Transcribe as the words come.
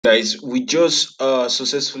Guys, we just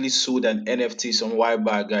successfully sold an NFT some while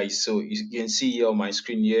back, guys. So you can see here on my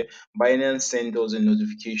screen here, Binance sent us a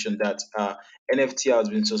notification that NFT has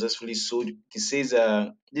been successfully sold. It says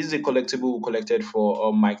this is a collectible we collected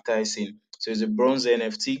for Mike Tyson. So it's a bronze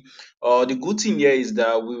NFT. The good thing here is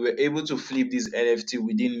that we were able to flip this NFT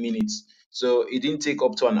within minutes. So it didn't take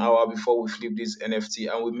up to an hour before we flipped this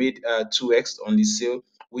NFT, and we made 2x on the sale,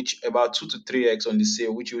 which about 2 to 3x on the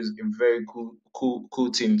sale, which was a very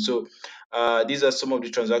cool thing. So these are some of the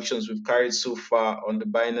transactions we've carried so far on the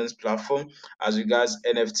Binance platform as regards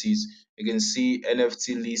NFTs. You can see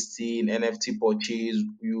NFT listing, NFT purchase.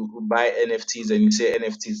 You buy NFTs and you say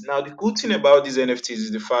NFTs. Now, the cool thing about these NFTs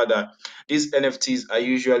is the fact that these NFTs are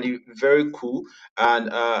usually very cool. And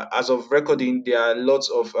as of recording, there are lots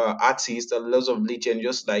of artists and lots of legends,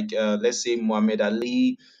 just like let's say Muhammad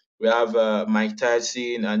Ali, we have Mike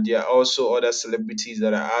Tyson, and there are also other celebrities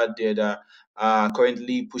that are out there that are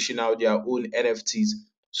currently pushing out their own NFTs.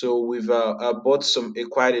 So we've bought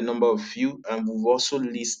quite a number of few, and we've also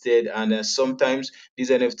listed. And sometimes these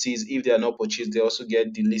NFTs, if they are not purchased, they also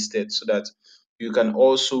get delisted so that you can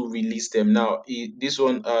also release them. Now, this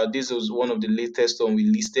was one of the latest one we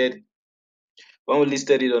listed. When we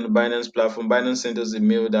listed it on the Binance platform, Binance sent us a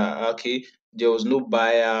mail that okay, there was no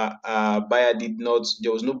buyer, buyer did not,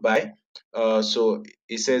 there was no buy. So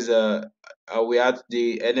it says we had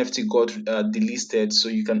the NFT got delisted, so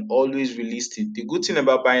you can always release it. The good thing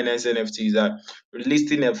about Binance NFT is that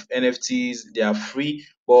releasing of NFTs, they are free.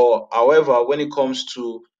 But however, when it comes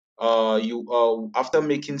to you after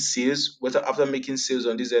making sales, whether after making sales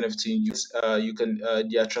on this NFT, you can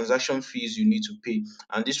there are transaction fees you need to pay,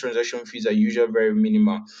 and these transaction fees are usually very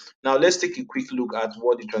minimal. Now, let's take a quick look at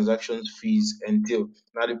what the transaction fees entail.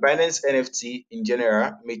 Now, the Binance NFT in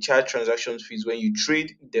general may charge transaction fees when you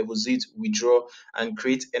trade, deposit, withdraw, and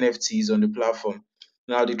create NFTs on the platform.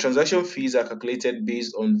 Now, the transaction fees are calculated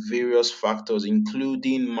based on various factors,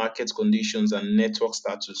 including market conditions and network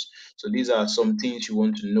status. So, these are some things you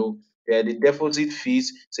want to know. There are the deposit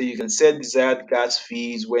fees, so you can set desired gas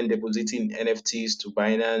fees when depositing NFTs to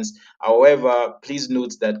Binance. However, please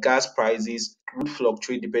note that gas prices would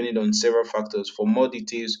fluctuate depending on several factors. For more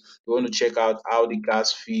details, you want to check out how the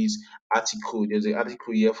gas fees article. There's an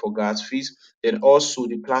article here for gas fees. Then also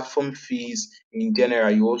the platform fees in general.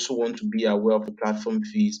 You also want to be aware of the platform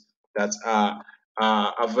fees that are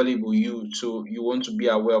available. You want to be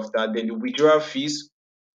aware of that. Then the withdrawal fees,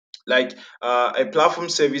 like a platform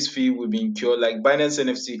service fee will be incurred. Like Binance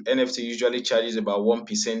NFT usually charges about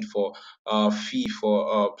 1% for fee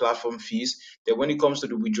for platform fees. Then when it comes to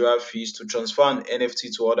the withdrawal fees to transfer an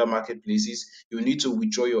NFT to other marketplaces, you need to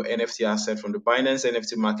withdraw your NFT asset from the Binance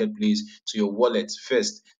NFT marketplace to your wallet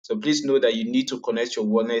first. So please know that you need to connect your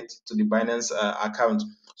wallet to the Binance account.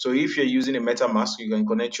 So if you're using a MetaMask, you can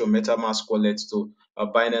connect your MetaMask wallet to a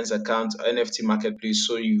Binance account, NFT marketplace,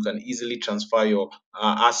 so you can easily transfer your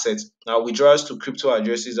assets. Now, withdrawals to crypto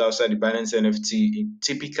addresses outside the Binance NFT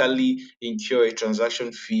typically incur a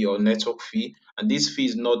transaction fee or network fee, and this fee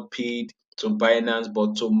is not paid to Binance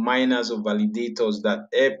but to miners or validators that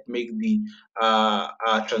help make the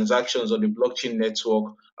transactions on the blockchain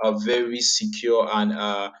network very secure and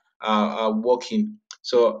working.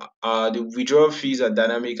 So the withdrawal fees are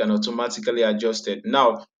dynamic and automatically adjusted.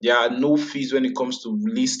 Now, there are no fees when it comes to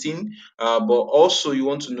listing, but also you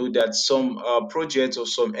want to know that some projects or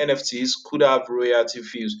some NFTs could have royalty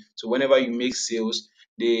fees. So whenever you make sales,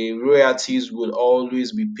 the royalties will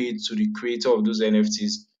always be paid to the creator of those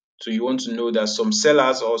NFTs. So you want to know that some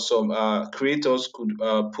sellers or some creators could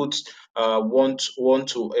put one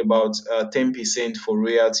to about 10% for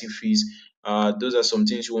royalty fees. Those are some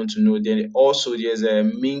things you want to know. Then also there's a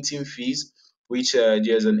minting fees, which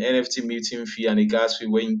there's an NFT minting fee and a gas fee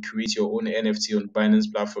when you create your own NFT on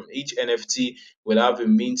Binance platform. Each NFT will have a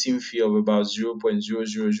minting fee of about 0.000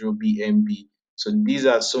 BNB. So these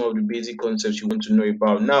are some of the basic concepts you want to know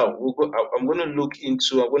about. Now I'm going to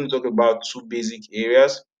I'm going to talk about two basic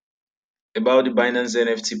areas about the Binance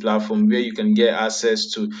NFT platform, where you can get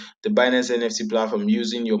access to the Binance NFT platform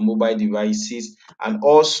using your mobile devices, and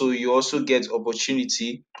also you also get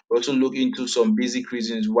opportunity to also look into some basic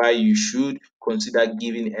reasons why you should consider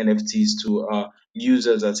giving NFTs to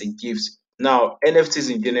users as a gift. Now, NFTs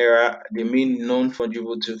in general, they mean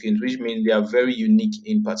non-fungible tokens, which means they are very unique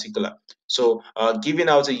in particular. So, giving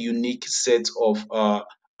out a unique set of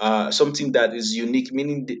something that is unique,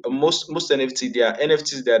 meaning most NFT, they are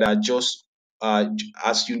NFTs that are just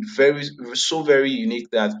very, so very unique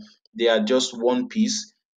that they are just one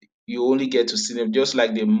piece. you only get to see them, just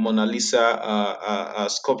like the Mona Lisa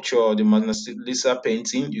sculpture or the Mona Lisa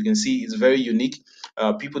painting. You can see it's very unique.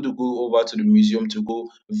 People do go over to the museum to go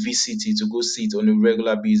visit it, to go see it on a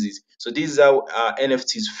regular basis. So this is how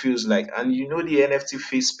NFTs feels like. And you know the NFT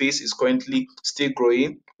face space is currently still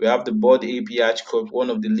growing. We have the Board API Corp, one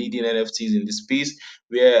of the leading NFTs in the space,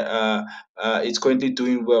 where it's currently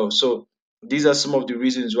doing well. So these are some of the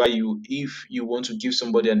reasons why if you want to give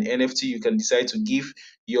somebody an NFT, you can decide to give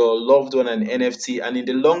your loved one an NFT, and in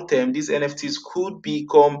the long term, these NFTs could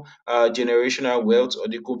become generational wealth, or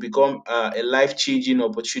they could become a life-changing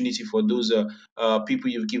opportunity for those people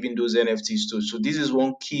you've given those NFTs to. So this is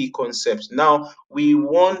one key concept. Now we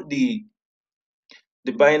want the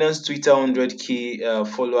Binance Twitter 100K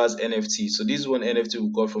followers NFT. So this is one NFT we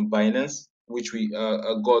got from Binance, which we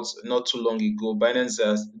got not too long ago. Binance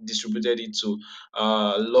has distributed it to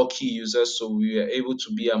lucky users, so we were able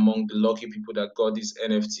to be among the lucky people that got this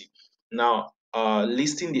NFT. Now,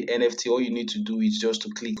 listing the NFT, all you need to do is just to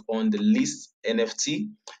click on the list NFT.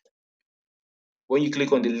 When you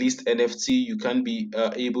click on the list NFT, you can be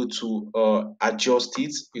able to adjust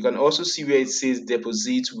it. You can also see where it says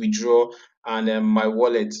deposit, withdraw, and my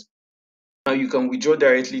wallet. Now you can withdraw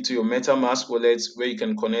directly to your MetaMask wallet, where you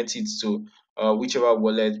can connect it to whichever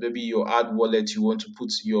wallet, maybe your ad wallet. You want to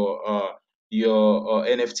put your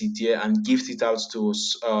NFT there and gift it out to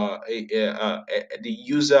the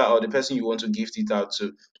user or the person you want to gift it out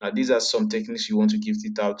to. These are some techniques you want to gift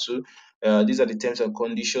it out to. These are the terms and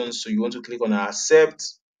conditions. So you want to click on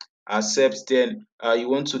accept, then you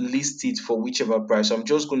want to list it for whichever price. So I'm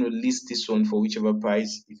just going to list this one for whichever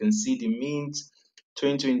price. You can see the mint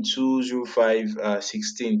 2022 05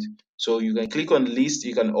 16th. So you can click on list.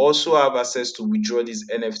 You can also have access to withdraw this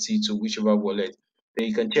NFT to whichever wallet. Then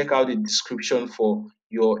you can check out the description for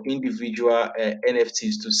your individual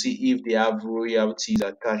NFTs to see if they have royalties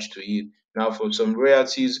attached to it. Now, for some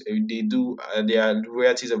royalties, there are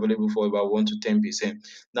royalties available for about 1 to 10%.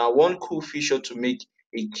 Now, one cool feature to make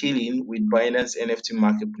a killing with Binance NFT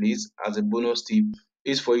Marketplace as a bonus tip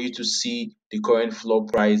is for you to see the current floor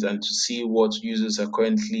price and to see what users are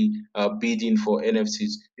currently bidding for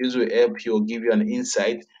NFTs. This will help you or give you an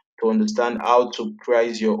insight to understand how to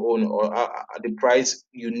price your own, or the price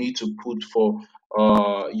you need to put for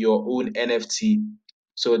your own NFT.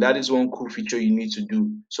 So that is one cool feature you need to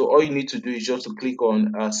do. So all you need to do is just to click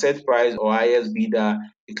on set price or highest bidder.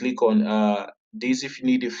 You click on this if you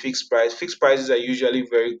need a fixed price. Fixed prices are usually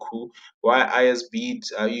very cool, while highest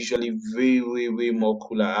bids are usually way, way, way more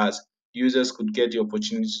cooler, as users could get the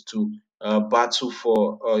opportunity to battle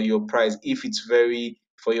for your price if it's very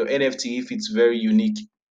for your NFT if it's very unique.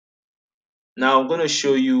 Now I'm going to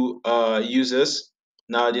show you users.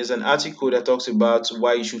 Now there's an article that talks about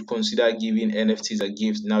why you should consider giving NFTs a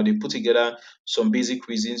gift. Now they put together some basic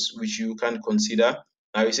reasons which you can consider.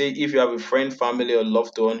 Now we say if you have a friend, family, or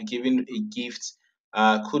loved one, giving a gift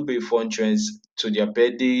could be a fun trend to their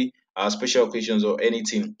birthday, special occasions, or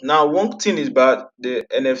anything. Now one thing is about the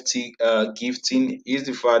NFT gifting is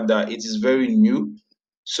the fact that it is very new.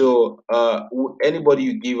 So anybody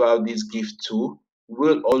you give out this gift to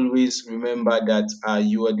will always remember that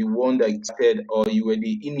you are the one that started, or you were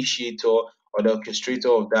the initiator or the orchestrator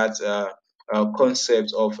of that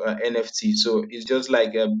concept of NFT. So it's just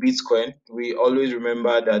like Bitcoin. We always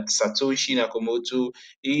remember that Satoshi Nakamoto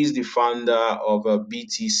is the founder of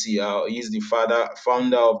BTC. He's the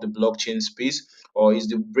founder of the blockchain space, or is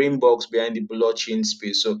the brain box behind the blockchain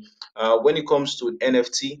space. So when it comes to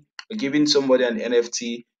NFT, giving somebody an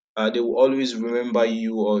NFT, they will always remember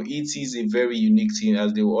you, or it is a very unique thing,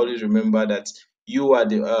 as they will always remember that you are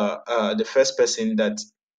the first person that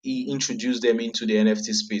he introduced them into the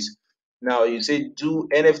NFT space. Now you say, do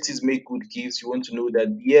NFTs make good gifts? You want to know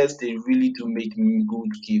that yes, they really do make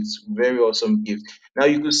good gifts, very awesome gifts. Now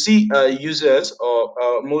you could see users,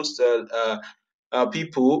 or most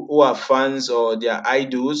people who are fans or their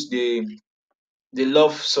idols, they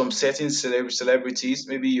love some certain celebrities,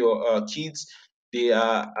 maybe your kids. They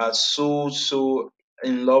are so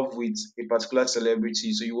in love with a particular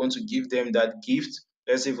celebrity, so you want to give them that gift.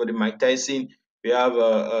 Let's say for the Mike Tyson, we have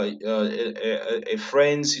a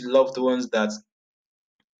friends, loved ones that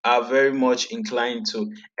are very much inclined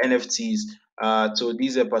to NFTs. So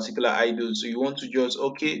these are particular idols. So you want to just,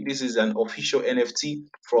 okay, this is an official NFT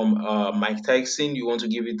from Mike Tyson. You want to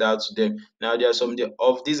give it out to them. Now there are some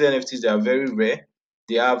of these NFTs that are very rare.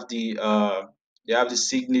 They have the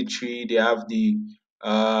signatory. They have the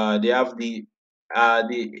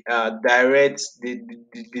direct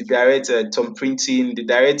the direct thumb printing, the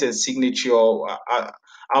direct signature,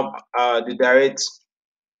 the direct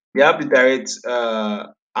they have the direct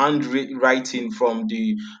handwriting from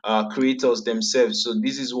the creators themselves. So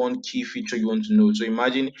this is one key feature you want to know. So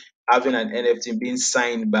imagine having an NFT being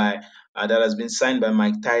signed by that has been signed by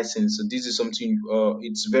Mike Tyson. So this is something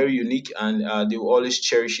it's very unique, and they will always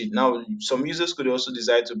cherish it. Now, some users could also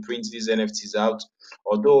decide to print these NFTs out,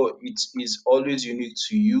 although it is always unique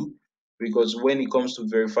to you, because when it comes to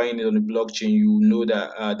verifying it on the blockchain, you know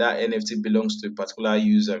that that NFT belongs to a particular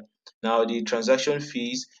user. Now, the transaction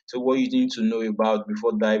fees. So, what you need to know about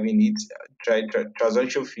before diving it,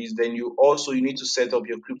 transaction fees. Then you need to set up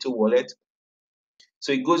your crypto wallet.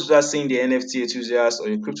 So it goes without saying the NFT enthusiast or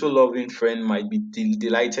your crypto loving friend might be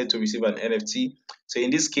delighted to receive an NFT. So in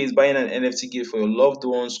this case, buying an NFT gift for your loved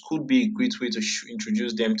ones could be a great way to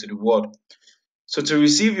introduce them to the world. So to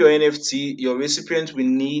receive your NFT, your recipient will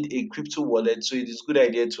need a crypto wallet. So it is a good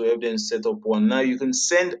idea to help them set up one. Now you can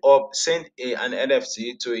an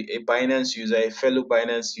NFT to a Binance user, a fellow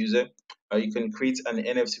Binance user. You can create an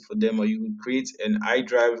NFT for them, or you can create an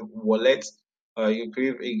iDrive wallet. You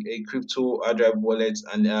create a crypto iDrive wallet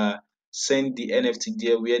and send the NFT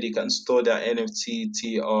there where they can store their NFT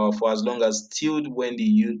for as long as till when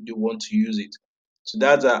they want to use it. So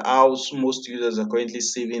that's how most users are currently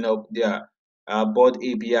saving up their bought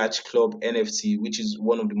ABH Club NFT, which is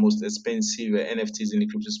one of the most expensive NFTs in the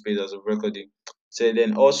crypto space as of recording. So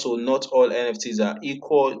then also, not all NFTs are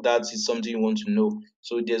equal. That is something you want to know.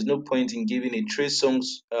 So there's no point in giving a Trey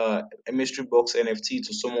Songs a mystery box NFT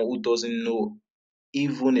to someone who doesn't know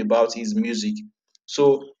even about his music.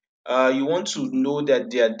 So you want to know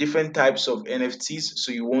that there are different types of NFTs.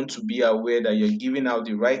 So you want to be aware that you're giving out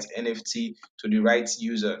the right NFT to the right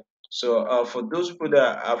user. So for those people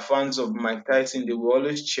that are fans of Mike Tyson, they will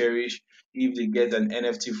always cherish if they get an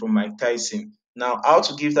NFT from Mike Tyson. Now, how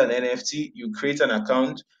to gift an NFT? You create an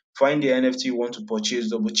account, find the NFT you want to purchase,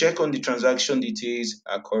 double check on the transaction details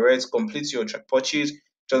are correct, complete your purchase,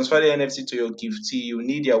 transfer the NFT to your giftee. You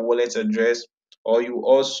need their wallet address, or you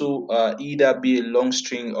also either be a long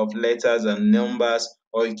string of letters and numbers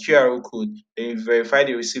or a QR code. Then you verify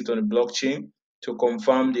the receipt on the blockchain to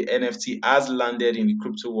confirm the NFT has landed in the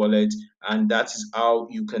crypto wallet, and that is how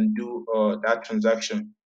you can do that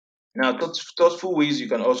transaction. Now, thoughtful ways you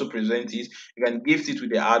can also present it. You can gift it with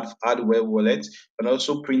the hardware wallet. You can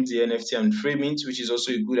also print the NFT and frame it, which is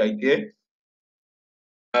also a good idea.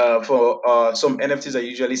 For some NFTs are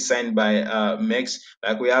usually signed by Mex.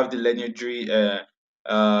 Like we have the legendary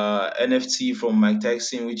NFT from Mike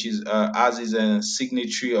Tyson, which is as his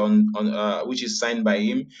signature on which is signed by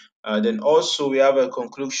him. Then also we have a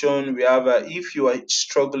conclusion. We have if you are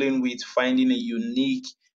struggling with finding a unique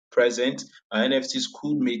present, NFTs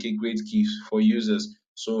could make a great gift for users.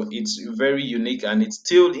 So it's very unique, and it's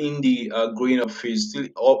still in the growing up phase, still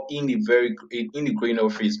up in the in the growing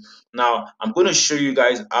up phase. Now, I'm going to show you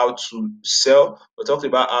guys how to sell. We talked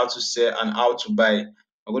about how to sell and how to buy.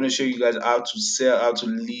 I'm going to show you guys how to sell, how to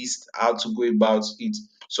list, how to go about it.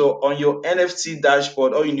 So on your NFT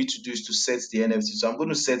dashboard, all you need to do is to set the NFT. So I'm going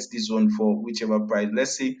to set this one for whichever price.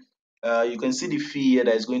 Let's say you can see the fee here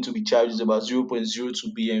that is going to be charged is about 0.02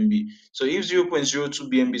 BNB. So if 0.02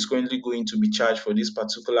 BNB is currently going to be charged for this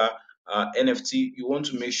particular NFT, you want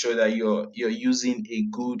to make sure that you're using a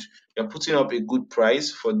good, you're putting up a good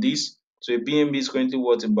price for this. So a BNB is currently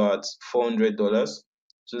worth about $400.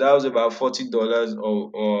 So that was about $40,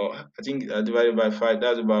 or I think divided by five,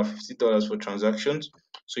 that's about $50 for transactions.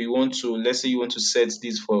 So you want to, let's say you want to set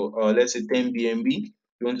this for let's say 10 BNB.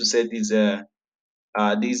 You want to set you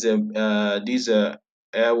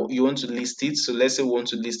want to list it. So let's say we want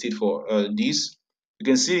to list it for this. You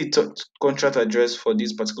can see the contract address for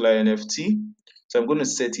this particular NFT. So I'm going to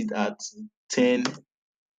set it at 10. I'm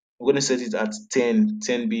going to set it at 10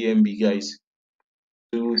 BNB, guys.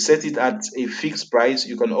 To set it at a fixed price,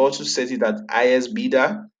 you can also set it at highest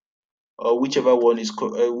bidder, or whichever one is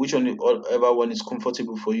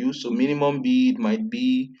comfortable for you. So minimum bid might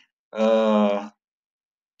be uh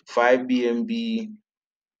 5 BNB,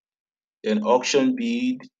 then auction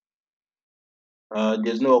bid.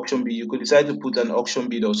 There's no auction bid. You could decide to put an auction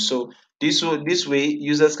bid or so. This way,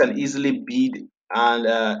 users can easily bid and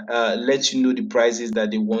let you know the prices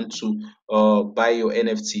that they want to buy your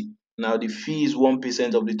NFT. Now, the fee is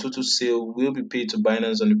 1% of the total sale will be paid to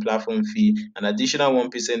Binance on the platform fee. An additional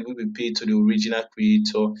 1% will be paid to the original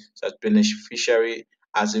creator as beneficiary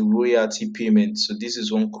as a royalty payment. So this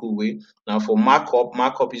is one cool way. Now, for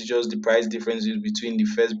markup is just the price differences between the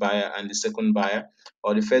first buyer and the second buyer,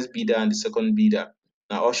 or the first bidder and the second bidder.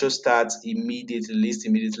 Now, auction starts immediately, list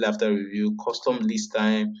immediately after review, custom list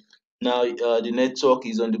time. Now, the network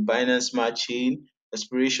is on the Binance Smart Chain.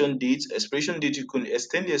 Expiration date, you can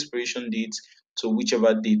extend the expiration date to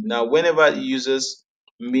whichever date. Now, whenever users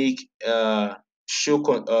make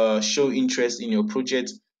show interest in your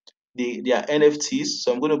project. They are NFTs.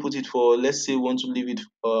 So I'm going to put it for, let's say we want to leave it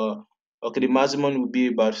okay, the maximum will be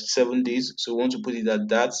about 7 days. So we want to put it at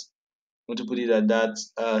that. Want to put it at that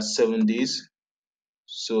 7 days.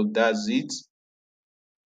 So that's it.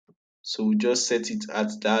 So we just set it at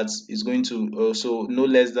that. It's going to also no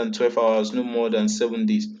less than 12 hours, no more than 7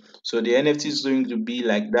 days. So the NFT is going to be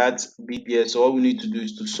like that, be there. So all we need to do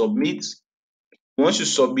is to submit. Once you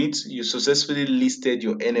submit, you successfully listed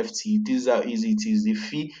your NFT. This is how easy it is. The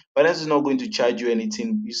fee, Binance is not going to charge you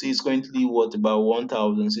anything. You see, it's currently worth about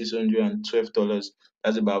 $1,612.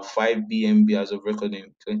 That's about 5 BNB as of recording.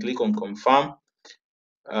 You can click on confirm.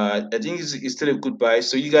 I think it's still a good buy.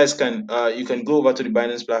 So you guys can you can go over to the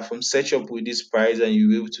Binance platform, search up with this price, and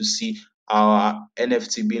you'll be able to see our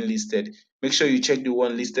NFT being listed. Make sure you check the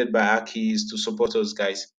one listed by Akahilz to support us,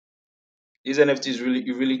 guys. This NFT is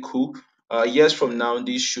really cool. Years from now,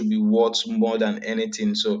 this should be worth more than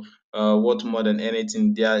anything. So, worth more than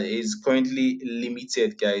anything. There is currently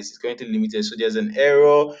limited, guys. It's currently limited. So there's an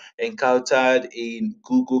error encountered in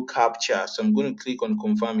Google Capture. So I'm going to click on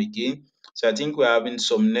confirm again. So I think we're having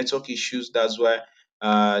some network issues. That's why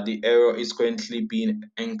the error is currently being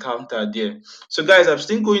encountered there. So guys, I'm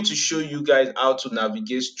still going to show you guys how to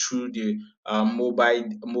navigate through the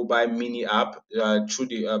mobile mini app through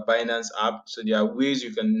the Binance app. So there are ways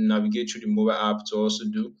you can navigate through the mobile app to also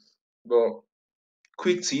do. But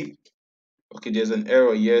quick tip. Okay, there's an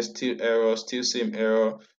error here, still error, still same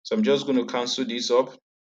error. So I'm just going to cancel this up.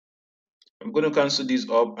 I'm going to cancel this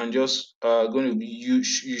up and just going to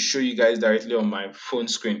show you guys directly on my phone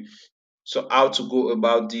screen. So how to go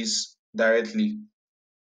about this directly.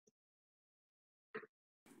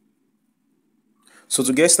 So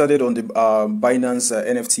to get started on the Binance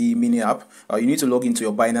NFT mini app, you need to log into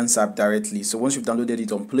your Binance app directly. So once you've downloaded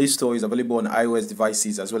it on Play Store, it's available on iOS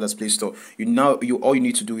devices as well as Play Store. All you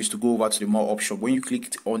need to do is to go over to the more option. When you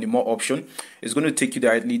click on the more option, it's going to take you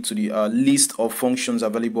directly to the list of functions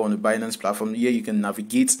available on the Binance platform. Here you can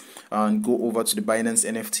navigate and go over to the Binance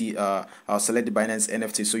NFT. Select the Binance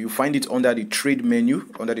NFT. So you find it under the trade menu.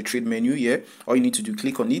 Under the trade menu here, all you need to do,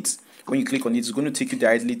 click on it. When you click on it, it's going to take you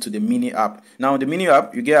directly to the mini app. Now, the mini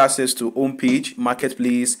app, you get access to home page,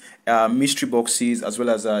 marketplace, mystery boxes, as well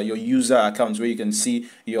as your user accounts where you can see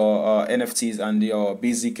your NFTs and your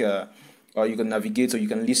basic. Or you can navigate, or you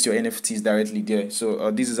can list your NFTs directly there.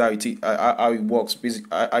 So this is how it works.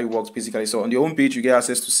 How it works basically. So on the home page, you get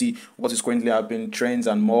access to see what is currently happening, trends,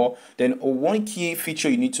 and more. Then one key feature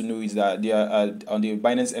you need to know is that there are on the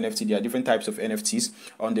Binance NFT, there are different types of NFTs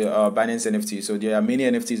on the Binance NFT. So there are many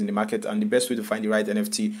NFTs in the market, and the best way to find the right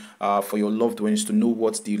NFT for your loved ones is to know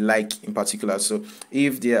what they like in particular. So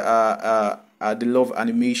if there are they love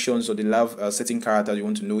animations, or they love certain characters, you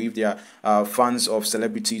want to know. If they are fans of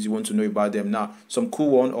celebrities, you want to know about them. Now, some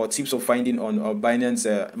cool one or tips of finding on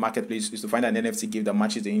Binance marketplace is to find an NFT gift that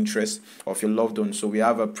matches the interest of your loved one. So we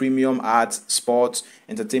have a premium, arts, sports,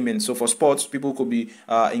 entertainment. So for sports, people could be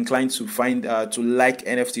inclined to find to like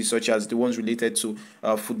NFTs such as the ones related to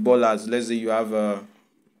footballers. Let's say you have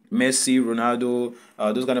Messi, Ronaldo,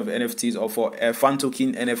 those kind of NFTs, or for fan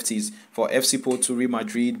token NFTs for FC Porto, Real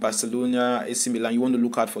Madrid, Barcelona, AC Milan. You want to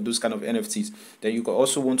look out for those kind of NFTs. Then you can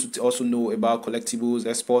also want to also know about collectibles,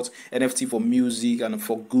 exports, NFT for music and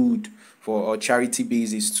for good, for charity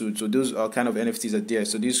basis too. So those kind of NFTs are there.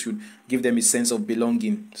 So this should give them a sense of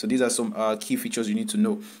belonging. So these are some key features you need to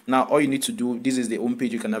know. Now all you need to do, this is the home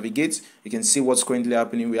page. You can navigate. You can see what's currently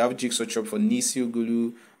happening. We have Jigsaw Shop for Nisi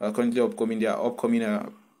Gulu currently upcoming. There are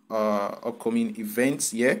upcoming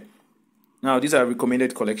events here. Now these are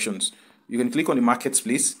recommended collections. You can click on the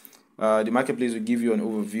marketplace. The marketplace will give you an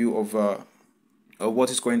overview of what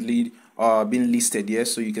is currently being listed here,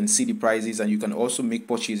 so you can see the prices, and you can also make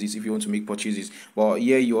purchases if you want to make purchases. But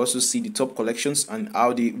here you also see the top collections and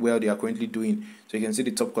how they are currently doing. So you can see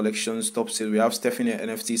the top collections, top sales. We have Stephanie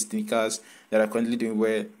NFT sneakers that are currently doing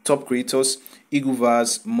well. Top creators,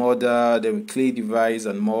 Iguvas, Mother, the Clay Device,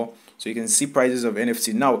 and more. So you can see prices of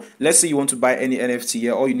NFT. Now, let's say you want to buy any NFT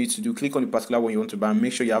here. All you need to do, click on the particular one you want to buy, and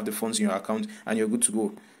make sure you have the funds in your account, and you're good to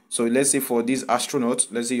go. So let's say for this astronaut,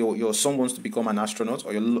 let's say your son wants to become an astronaut,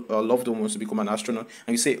 or your loved one wants to become an astronaut,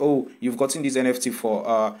 and you say, oh, you've gotten this NFT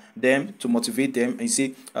for them to motivate them, and you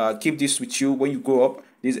say, keep this with you when you grow up.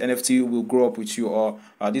 This NFT will grow up with you, or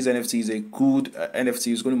this NFT is a good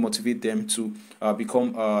NFT. Is going to motivate them to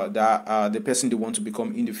become the person they want to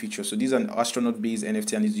become in the future. So these are an astronaut-based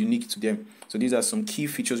NFT, and it's unique to them. So these are some key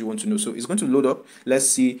features you want to know. So it's going to load up. Let's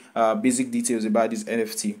see basic details about this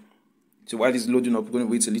NFT. So while it's loading up, we're going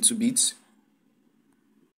to wait a little bit.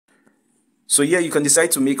 So yeah, you can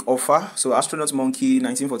decide to make offer. So Astronaut Monkey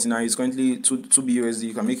 1949 is currently 2 BUSD.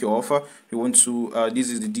 You can make your offer. You want to. This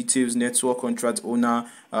is the details. Network contract owner.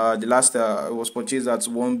 The last was purchased at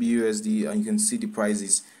 1 BUSD, and you can see the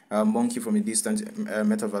prices. Monkey from a distant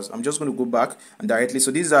metaverse. I'm just going to go back and directly.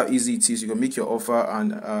 So this is how easy it is. You can make your offer,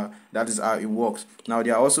 and that is how it works. Now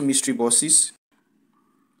there are also mystery bosses.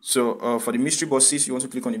 So for the mystery bosses, you want to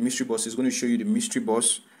click on the mystery boss. It's going to show you the mystery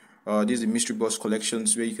boss. This is the mystery boss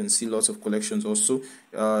collections, where you can see lots of collections also.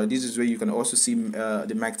 This is where you can also see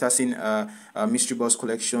the Mike Tyson mystery boss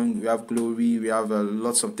collection. We have Glory, we have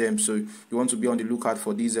lots of them. So you want to be on the lookout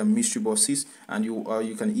for these mystery bosses, and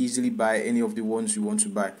you can easily buy any of the ones you want to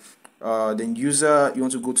buy. Then user, you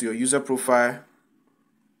want to go to your user profile.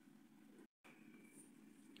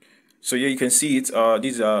 So here you can see it.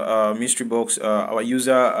 These are mystery box, our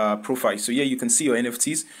user profile. So here you can see your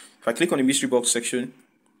NFTs. If I click on the mystery box section,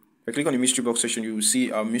 you will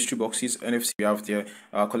see mystery boxes, NFT. We have their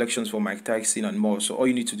collections for Mike Tyson and more. So all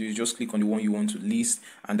you need to do is just click on the one you want to list,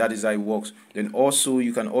 and that is how it works. Then also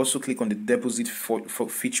you can also click on the deposit for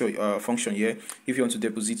feature function here. If you want to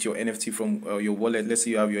deposit your NFT from your wallet, let's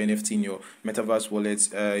say you have your NFT in your Metaverse wallet,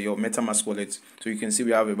 your MetaMask wallet. So you can see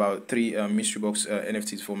we have about 3 mystery box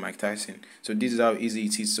NFTs for Mike Tyson. So this is how easy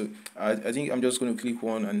it is. So I think I'm just going to click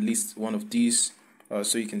one and list one of these,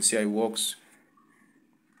 so you can see how it works.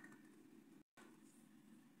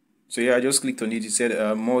 So yeah, I just clicked on it. It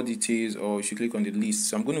said more details, or you should click on the list.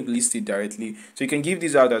 So I'm going to list it directly. So you can give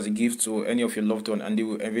this out as a gift to any of your loved one, and they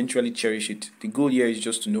will eventually cherish it. The goal here is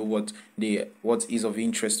just to know what is of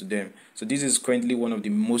interest to them. So this is currently one of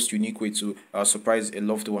the most unique way to surprise a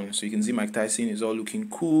loved one. So you can see Mike Tyson is all looking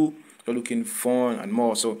cool, all looking fun and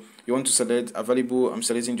more. So you want to select available. I'm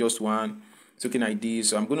selecting just one token ID.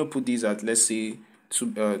 So I'm going to put these at, let's say,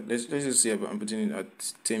 let's just say I'm putting it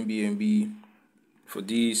at 10 BNB. For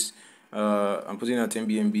this, I'm putting at 10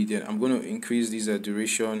 BNB. Then I'm going to increase this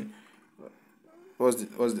duration. What's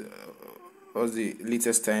the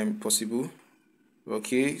latest time possible?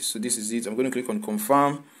 Okay, so this is it. I'm going to click on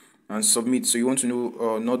confirm and submit. So you want to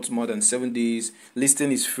know not more than 7 days.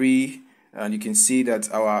 Listing is free, and you can see that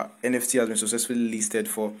our NFT has been successfully listed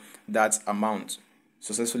for that amount.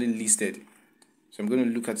 Successfully listed. So I'm going to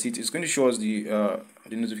look at it. It's going to show us the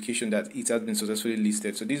notification that it has been successfully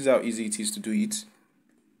listed. So this is how easy it is to do it.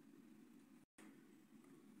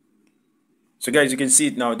 So guys, you can see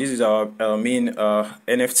it now. This is our main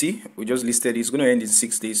NFT. We just listed it. It's going to end in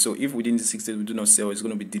 6 days. So if within the 6 days we do not sell, it's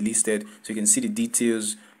going to be delisted. So you can see the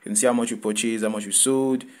details. You can see how much we purchased, how much we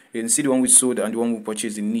sold. You can see the one we sold and the one we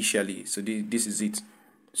purchased initially. So this is it.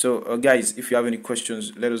 So guys, if you have any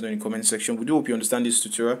questions, let us know in the comment section. We do hope you understand this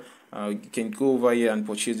tutorial. You can go over here and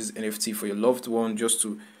purchase this NFT for your loved one, just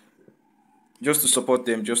to support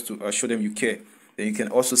them, just to show them you care. Then you can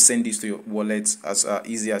also send this to your wallet as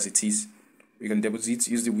easy as it is. You can deposit,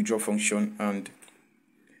 use the withdraw function, and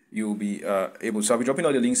you'll be able. So I'll be dropping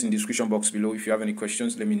all the links in the description box below. If you have any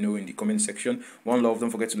questions, let me know in the comment section. One love.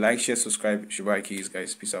 Don't forget to like, share, subscribe. Akahilz,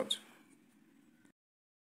 guys. Peace out.